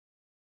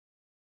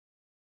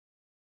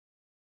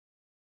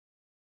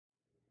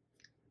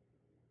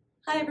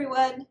Hi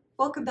everyone,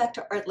 welcome back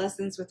to Art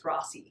Lessons with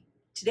Rossi.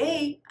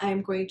 Today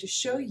I'm going to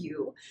show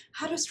you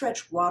how to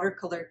stretch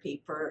watercolor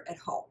paper at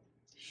home.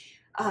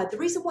 The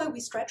reason why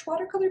we stretch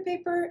watercolor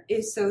paper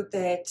is so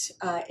that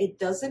it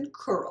doesn't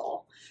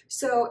curl.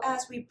 So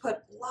as we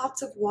put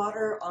lots of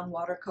water on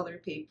watercolor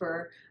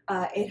paper,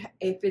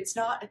 if it's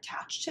not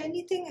attached to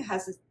anything, it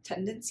has a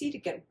tendency to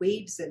get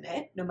waves in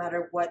it, no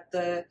matter what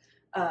the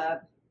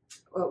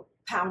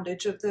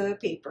poundage of the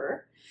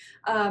paper.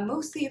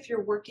 Mostly if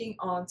you're working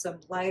on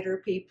some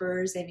lighter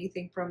papers,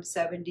 anything from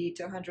 70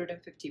 to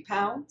 150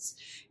 pounds,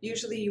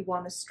 usually you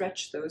want to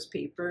stretch those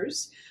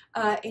papers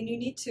and you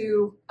need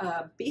to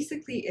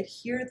basically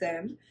adhere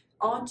them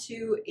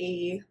onto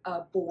a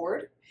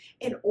board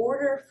in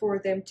order for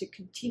them to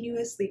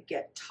continuously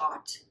get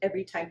taut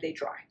every time they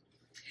dry.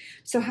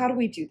 So how do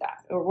we do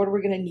that, or what are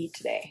we going to need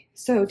today?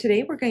 So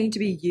today we're going to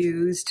be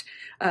used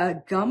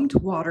gummed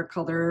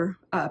watercolor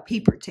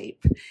paper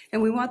tape,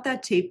 and we want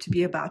that tape to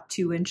be about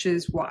 2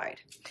 inches wide.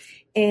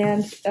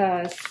 And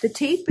the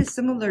tape is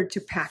similar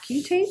to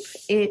packing tape.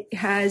 It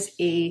has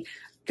a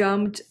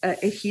gummed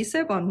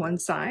adhesive on one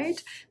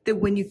side that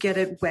when you get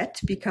it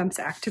wet becomes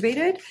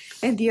activated,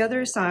 and the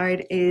other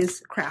side is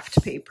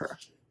craft paper.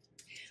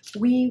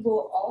 We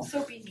will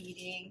also be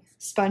needing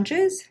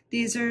sponges.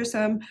 These are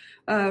some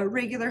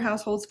regular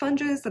household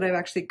sponges that I've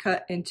actually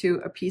cut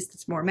into a piece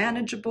that's more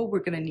manageable.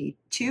 We're going to need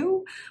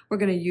 2. We're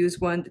going to use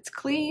one that's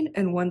clean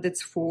and one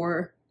that's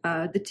for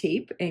the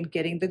tape and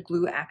getting the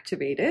glue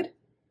activated.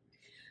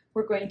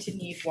 We're going to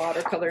need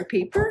watercolor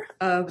paper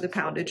of the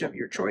poundage of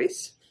your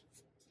choice.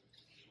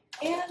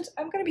 And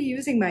I'm going to be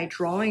using my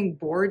drawing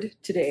board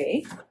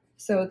today.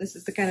 So this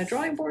is the kind of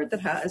drawing board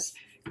that has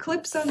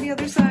clips on the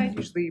other side.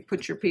 Usually you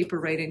put your paper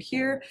right in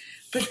here,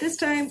 but this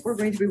time we're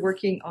going to be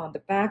working on the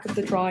back of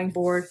the drawing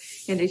board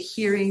and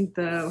adhering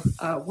the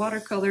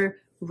watercolor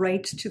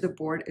right to the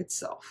board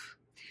itself.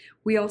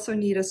 We also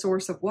need a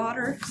source of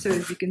water, so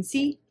as you can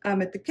see,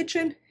 I'm at the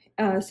kitchen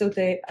so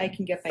that I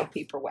can get my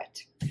paper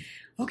wet.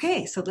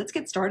 Okay, so let's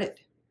get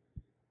started.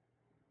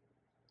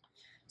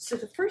 So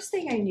the first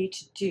thing I need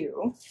to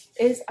do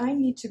is I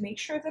need to make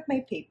sure that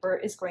my paper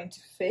is going to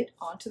fit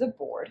onto the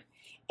board.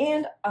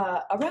 And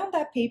around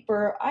that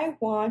paper, I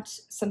want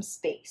some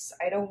space.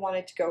 I don't want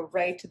it to go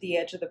right to the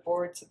edge of the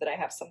board so that I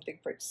have something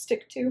for it to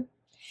stick to.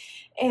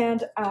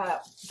 And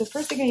the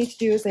first thing I need to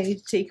do is I need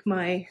to take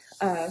my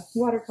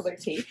watercolor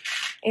tape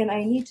and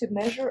I need to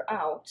measure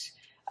out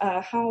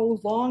how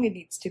long it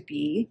needs to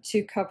be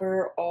to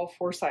cover all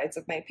 4 sides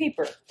of my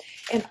paper.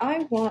 And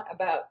I want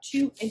about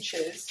 2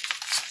 inches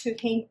to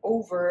hang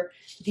over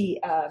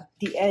the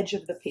edge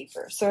of the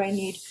paper. So I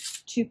need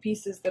 2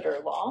 pieces that are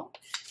long.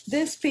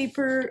 This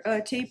paper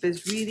tape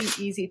is really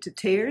easy to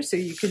tear, so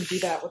you can do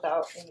that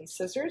without any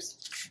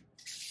scissors.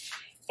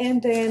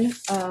 And then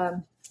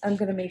I'm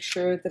going to make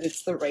sure that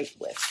it's the right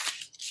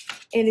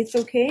width. And it's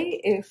okay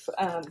if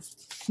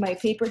my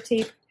paper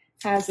tape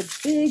has a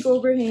big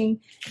overhang.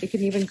 It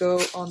can even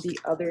go on the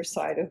other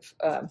side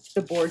of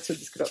the board, so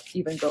this could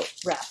even go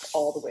wrap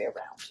all the way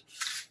around.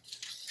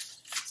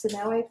 So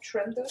now I've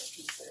trimmed those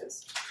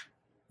pieces.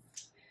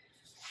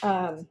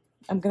 I'm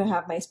going to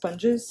have my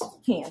sponges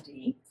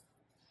handy.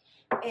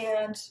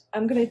 And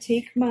I'm going to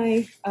take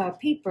my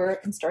paper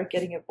and start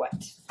getting it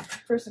wet.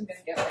 First I'm going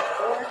to get my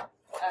board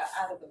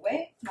out of the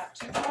way, not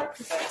too far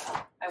because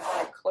I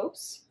want it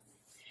close.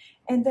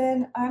 And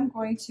then I'm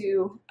going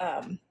to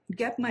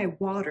get my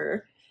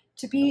water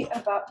to be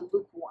about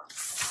lukewarm.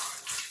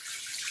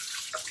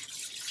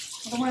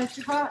 I don't want it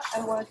too hot, I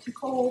don't want it too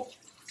cold.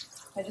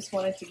 I just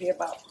want it to be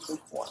about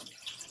lukewarm.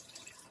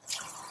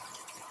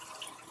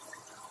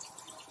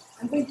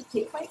 I'm going to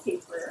take my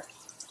paper,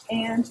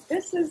 and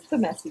this is the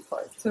messy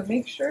part. So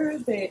make sure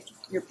that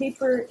your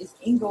paper is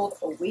angled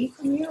away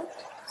from you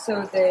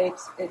so that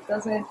it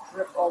doesn't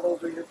drip all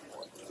over your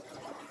board.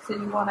 So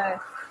you want to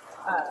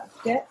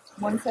get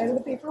one side of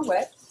the paper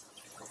wet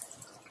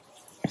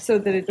so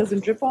that it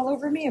doesn't drip all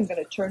over me. I'm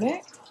going to turn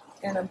it,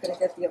 and I'm going to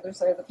get the other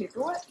side of the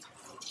paper wet.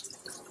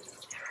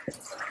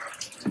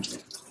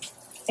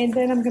 And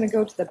then I'm going to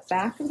go to the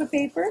back of the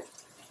paper,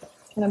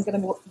 and I'm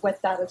going to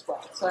wet that as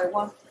well. So I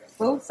want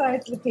both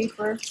sides of the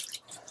paper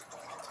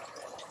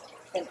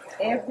and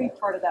every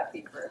part of that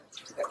paper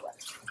to get wet.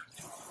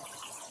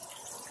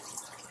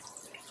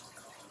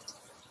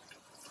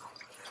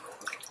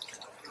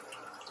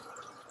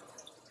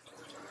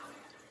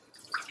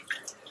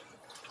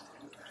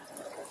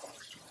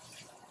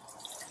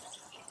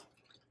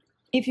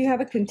 If you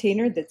have a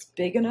container that's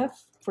big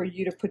enough for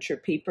you to put your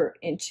paper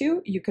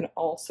into, you can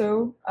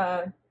also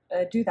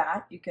do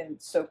that. You can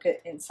soak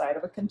it inside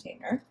of a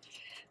container,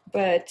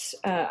 but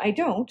I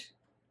don't.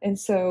 And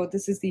so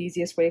this is the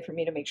easiest way for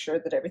me to make sure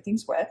that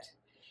everything's wet.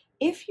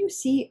 If you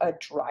see a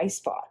dry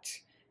spot,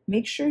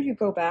 make sure you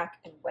go back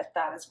and wet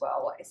that as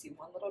well. I see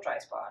one little dry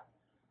spot.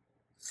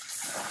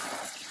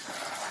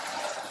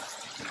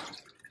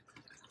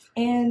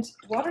 And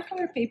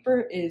watercolor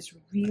paper is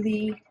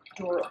really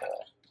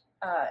durable.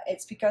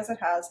 It's because it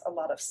has a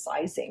lot of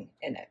sizing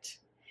in it.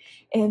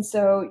 And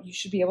so you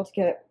should be able to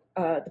get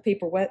the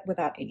paper wet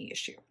without any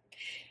issue.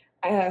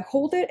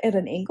 hold it at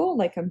an angle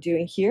like I'm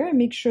doing here and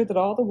make sure that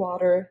all the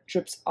water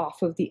drips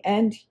off of the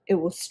end. It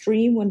will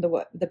stream when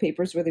the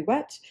paper is really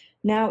wet.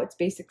 Now it's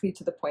basically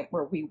to the point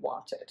where we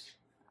want it.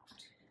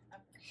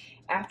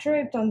 After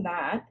I've done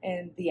that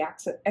and the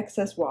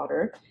excess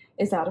water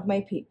is out of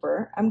my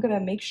paper, I'm going to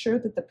make sure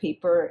that the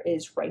paper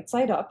is right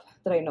side up,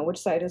 that I know which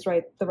side is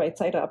the right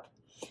side up.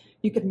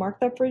 You can mark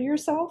that for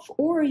yourself,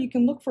 or you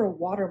can look for a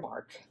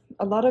watermark.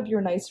 A lot of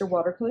your nicer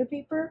watercolor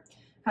paper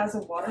has a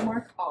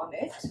watermark on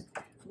it,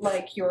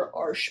 like your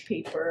Arche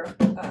paper,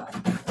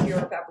 your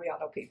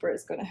Fabriano paper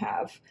is going to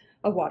have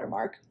a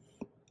watermark.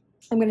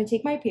 I'm going to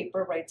take my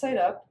paper right side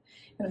up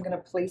and I'm going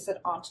to place it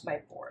onto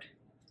my board.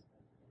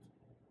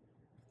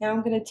 Now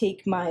I'm going to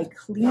take my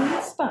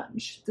clean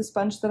sponge, the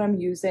sponge that I'm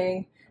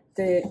using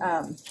that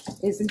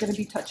isn't going to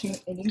be touching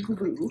any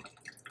glue,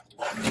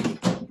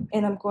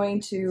 and I'm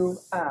going to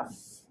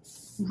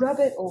rub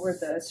it over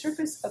the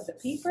surface of the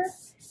paper,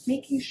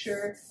 making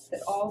sure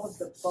that all of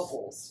the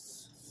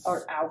bubbles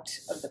are out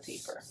of the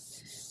paper.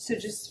 So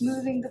just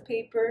smoothing the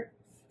paper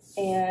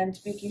and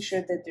making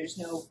sure that there's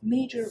no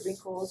major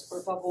wrinkles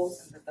or bubbles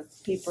and that the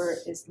paper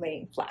is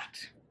laying flat.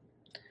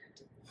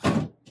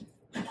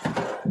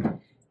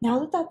 Now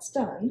that that's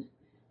done,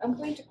 I'm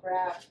going to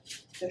grab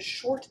the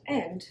short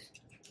end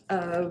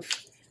of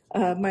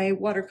my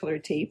watercolor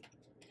tape.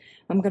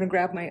 I'm going to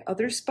grab my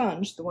other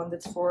sponge, the one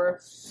that's for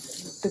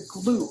the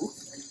glue,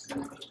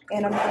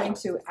 and I'm going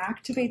to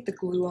activate the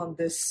glue on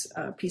this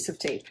piece of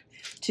tape.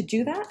 To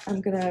do that,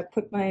 I'm going to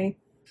put my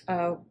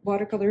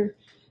watercolor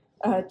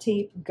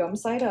tape gum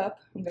side up.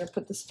 I'm going to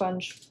put the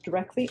sponge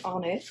directly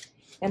on it,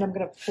 and I'm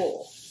going to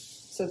pull.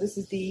 So this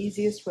is the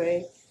easiest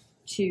way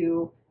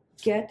to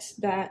get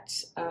that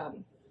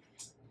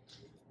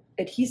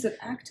adhesive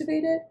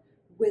activated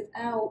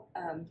without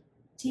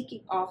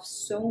taking off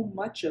so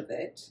much of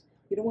it.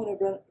 You don't want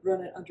to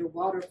run it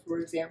underwater, for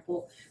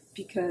example,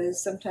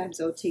 because sometimes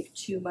it'll take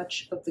too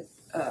much of the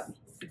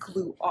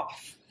glue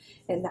off,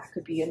 and that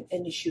could be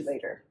an issue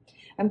later.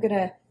 I'm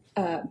going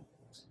to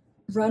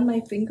run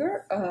my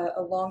finger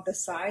along the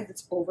side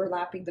that's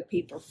overlapping the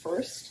paper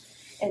first,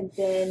 and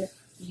then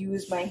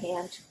use my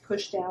hand to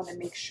push down and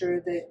make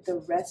sure that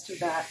the rest of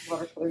that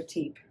watercolor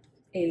tape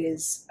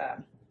is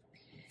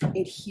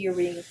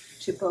adhering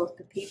to both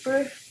the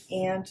paper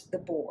and the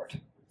board.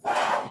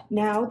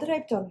 Now that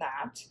I've done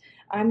that,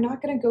 I'm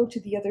not going to go to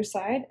the other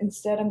side.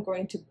 Instead, I'm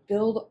going to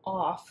build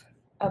off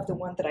of the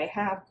one that I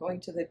have, going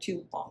to the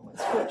two long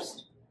ones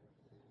first.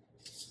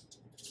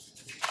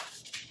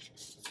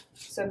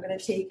 So I'm going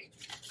to take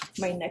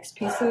my next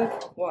piece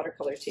of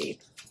watercolor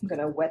tape. I'm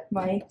going to wet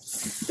my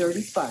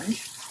dirty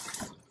sponge.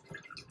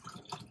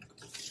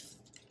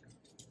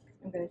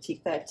 I'm going to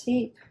take that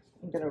tape.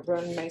 I'm going to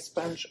run my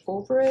sponge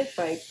over it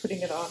by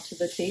putting it onto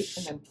the tape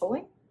and then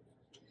pulling.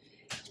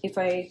 If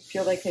I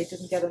feel like I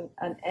didn't get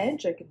an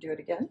edge, I can do it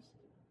again.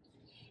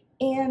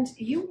 And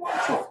you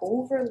want to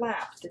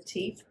overlap the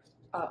tape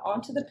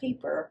onto the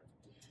paper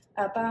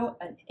about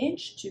an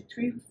inch to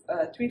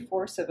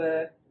three-fourths of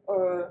an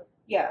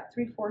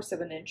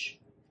inch.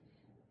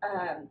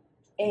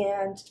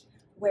 And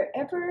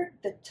wherever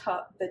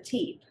the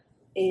tape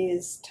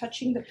is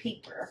touching the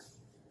paper,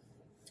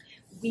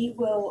 we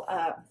will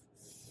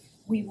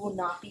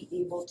not be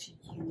able to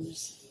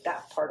use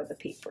that part of the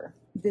paper.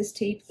 This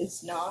tape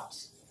is not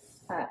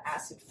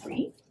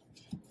acid-free,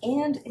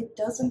 and it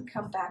doesn't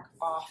come back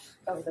off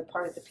of the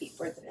part of the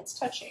paper that it's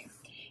touching.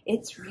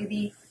 It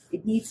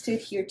needs to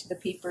adhere to the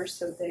paper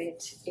so that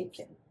it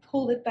can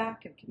pull it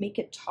back and make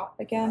it taut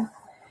again.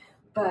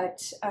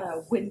 But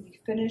when we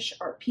finish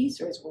our piece,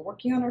 or as we're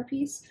working on our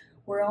piece,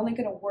 we're only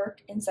going to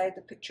work inside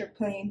the picture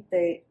plane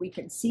that we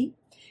can see,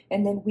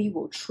 and then we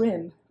will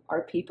trim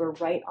our paper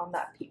right on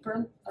that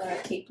paper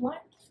tape line.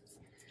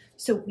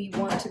 So we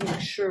want to make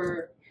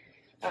sure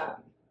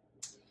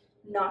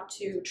not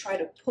to try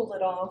to pull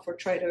it off or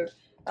try to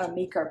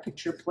make our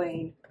picture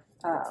plane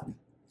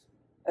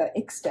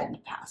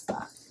extend past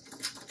that.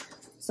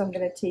 So I'm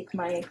going to take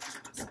my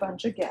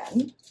sponge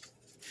again.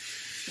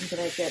 I'm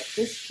going to get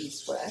this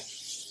piece wet,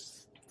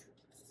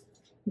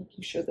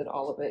 making sure that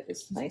all of it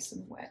is nice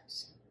and wet.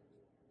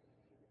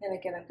 And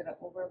again, I'm going to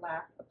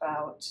overlap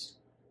about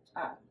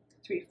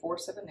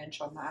 3/4 of an inch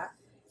on that.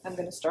 I'm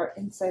going to start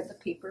inside the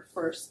paper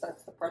first.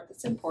 That's the part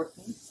that's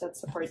important.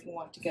 That's the part you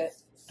want to get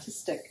to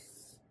stick.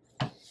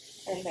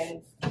 And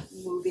then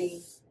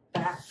moving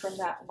back from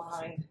that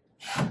line,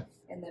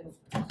 and then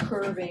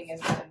curving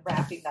and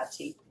wrapping that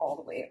tape all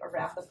the way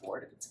around the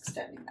board if it's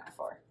extending that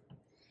far.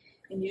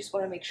 And you just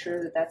want to make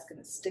sure that that's going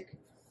to stick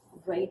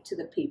right to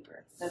the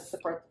paper. That's the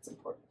part that's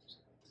important.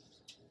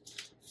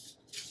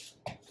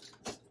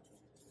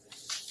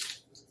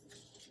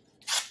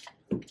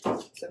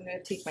 So I'm going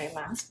to take my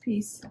last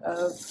piece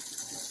of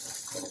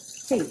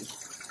tape.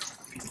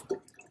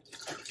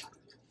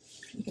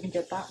 I'm going to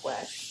get that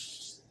wet.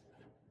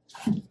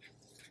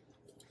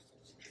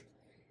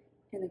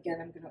 And again,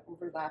 I'm going to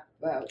overlap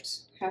about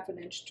 1/2 an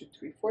inch to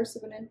 3/4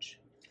 of an inch.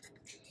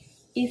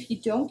 If you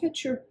don't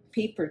get your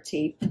paper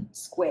tape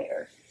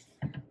square,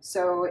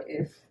 So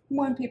if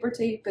one paper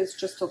tape is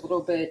just a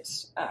little bit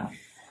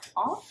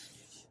off,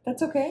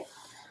 that's okay.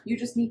 You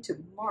just need to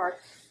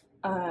mark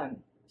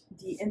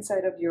the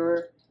inside of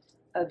your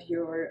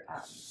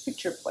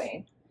picture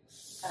plane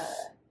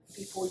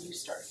before you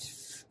start.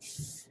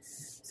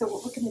 So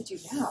what we're going to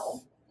do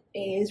now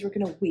is we're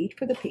going to wait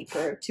for the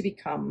paper to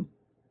become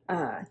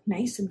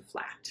nice and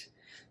flat.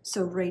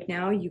 So right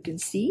now you can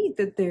see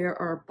that there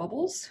are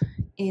bubbles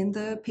in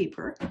the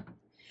paper,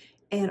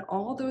 and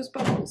all those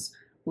bubbles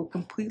will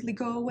completely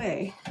go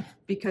away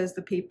because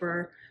the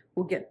paper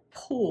will get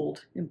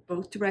pulled in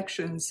both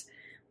directions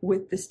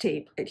with this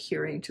tape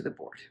adhering to the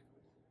board.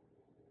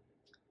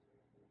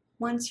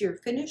 Once you're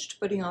finished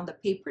putting on the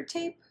paper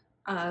tape,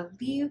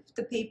 leave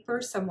the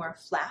paper somewhere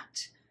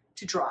flat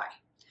to dry.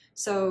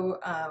 So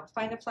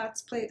find a flat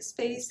space.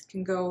 It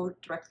can go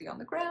directly on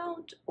the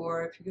ground,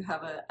 or if you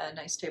have a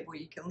nice table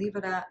you can leave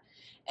it at,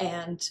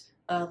 and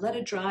let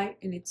it dry.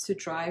 It needs to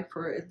dry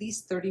for at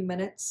least 30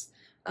 minutes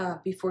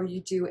before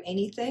you do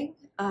anything.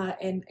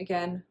 And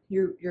again,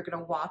 you're going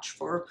to watch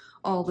for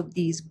all of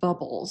these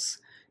bubbles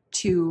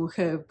to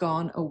have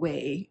gone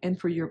away and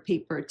for your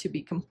paper to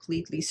be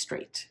completely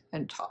straight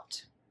and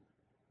taut.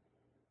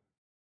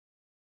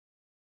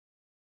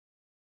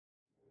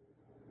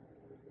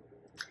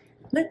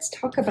 Let's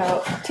talk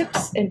about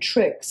tips and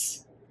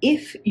tricks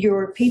if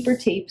your paper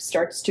tape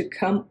starts to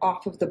come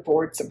off of the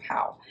board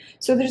somehow.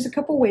 So there's a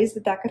couple ways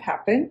that could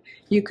happen.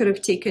 You could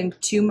have taken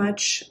too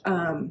much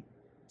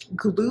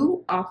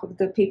glue off of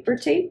the paper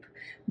tape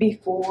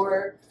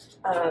before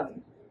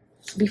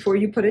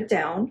you put it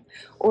down,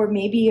 or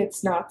maybe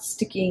it's not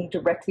sticking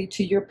directly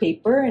to your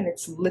paper and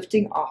it's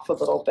lifting off a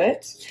little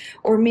bit,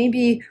 or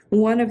maybe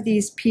one of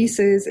these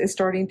pieces is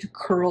starting to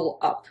curl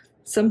up.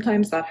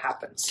 Sometimes that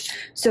happens.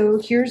 So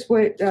here's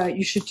what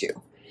you should do.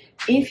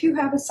 If you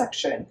have a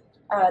section,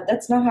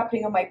 that's not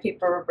happening on my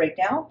paper right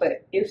now,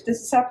 but if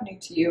this is happening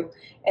to you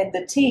and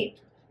the tape,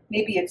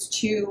 maybe it's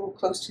too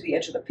close to the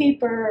edge of the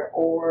paper,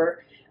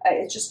 or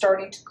it's just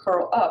starting to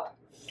curl up,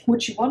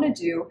 what you want to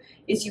do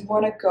is you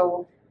want to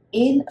go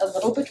in a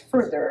little bit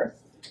further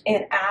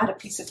and add a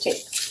piece of tape.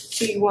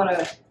 So you want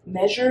to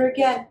measure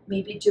again,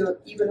 maybe do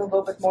even a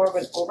little bit more of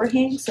an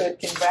overhang so it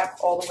can wrap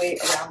all the way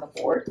around the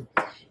board.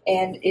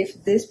 And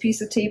if this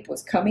piece of tape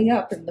was coming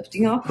up and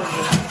lifting off of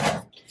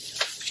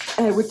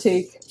me, I would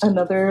take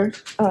another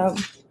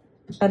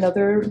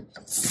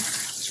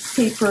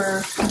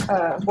paper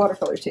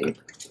watercolor tape.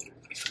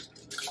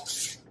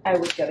 I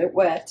would get it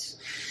wet,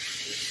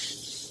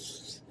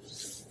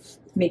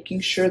 making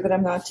sure that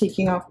I'm not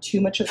taking off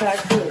too much of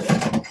that glue.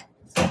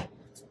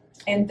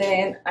 And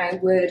then I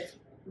would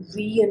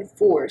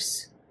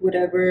reinforce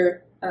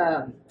whatever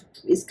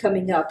is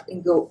coming up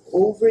and go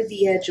over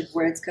the edge of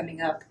where it's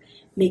coming up,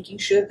 making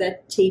sure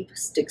that tape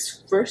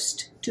sticks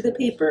first to the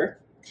paper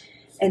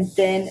and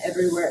then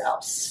everywhere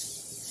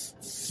else.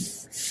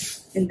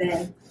 And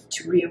then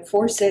to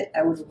reinforce it,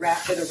 I would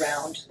wrap it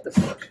around the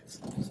board.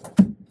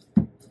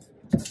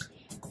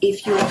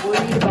 If you're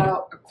worried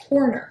about a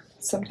corner,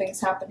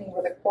 something's happening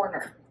with a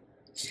corner,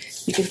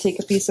 you can take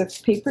a piece of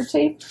paper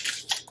tape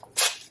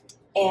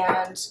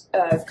and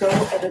go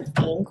at an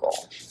angle.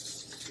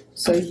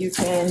 So you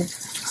can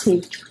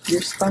take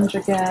your sponge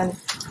again,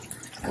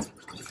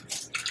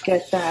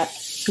 get that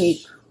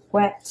tape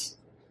wet,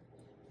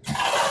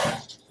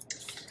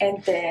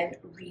 and then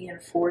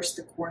reinforce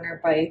the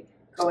corner by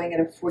going at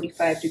a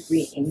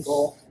 45-degree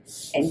angle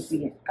and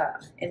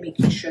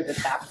making sure that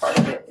that part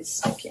of it is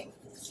sticking.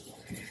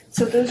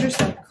 So those are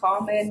some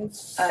common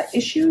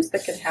issues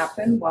that can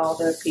happen while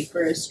the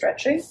paper is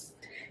stretching,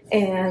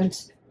 and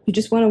you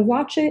just want to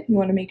watch it. You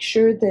want to make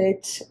sure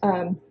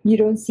that you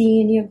don't see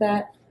any of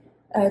that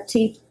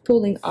tape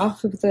pulling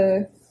off of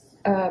the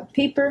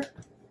paper.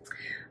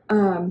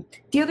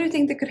 The other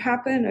thing that could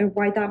happen, and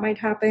why that might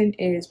happen,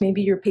 is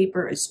maybe your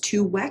paper is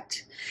too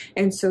wet,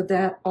 and so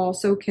that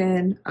also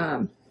can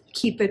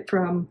keep it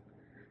from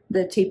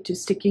the tape to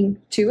sticking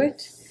to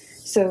it.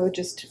 So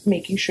just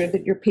making sure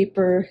that your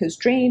paper has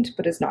drained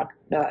but is not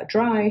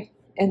dry,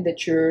 and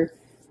that your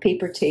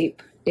paper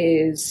tape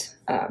is,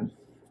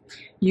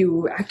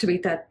 you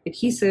activate that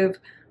adhesive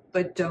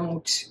but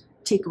don't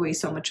take away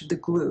so much of the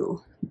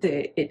glue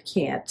that it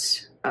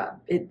can't, that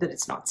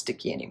it's not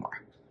sticky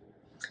anymore.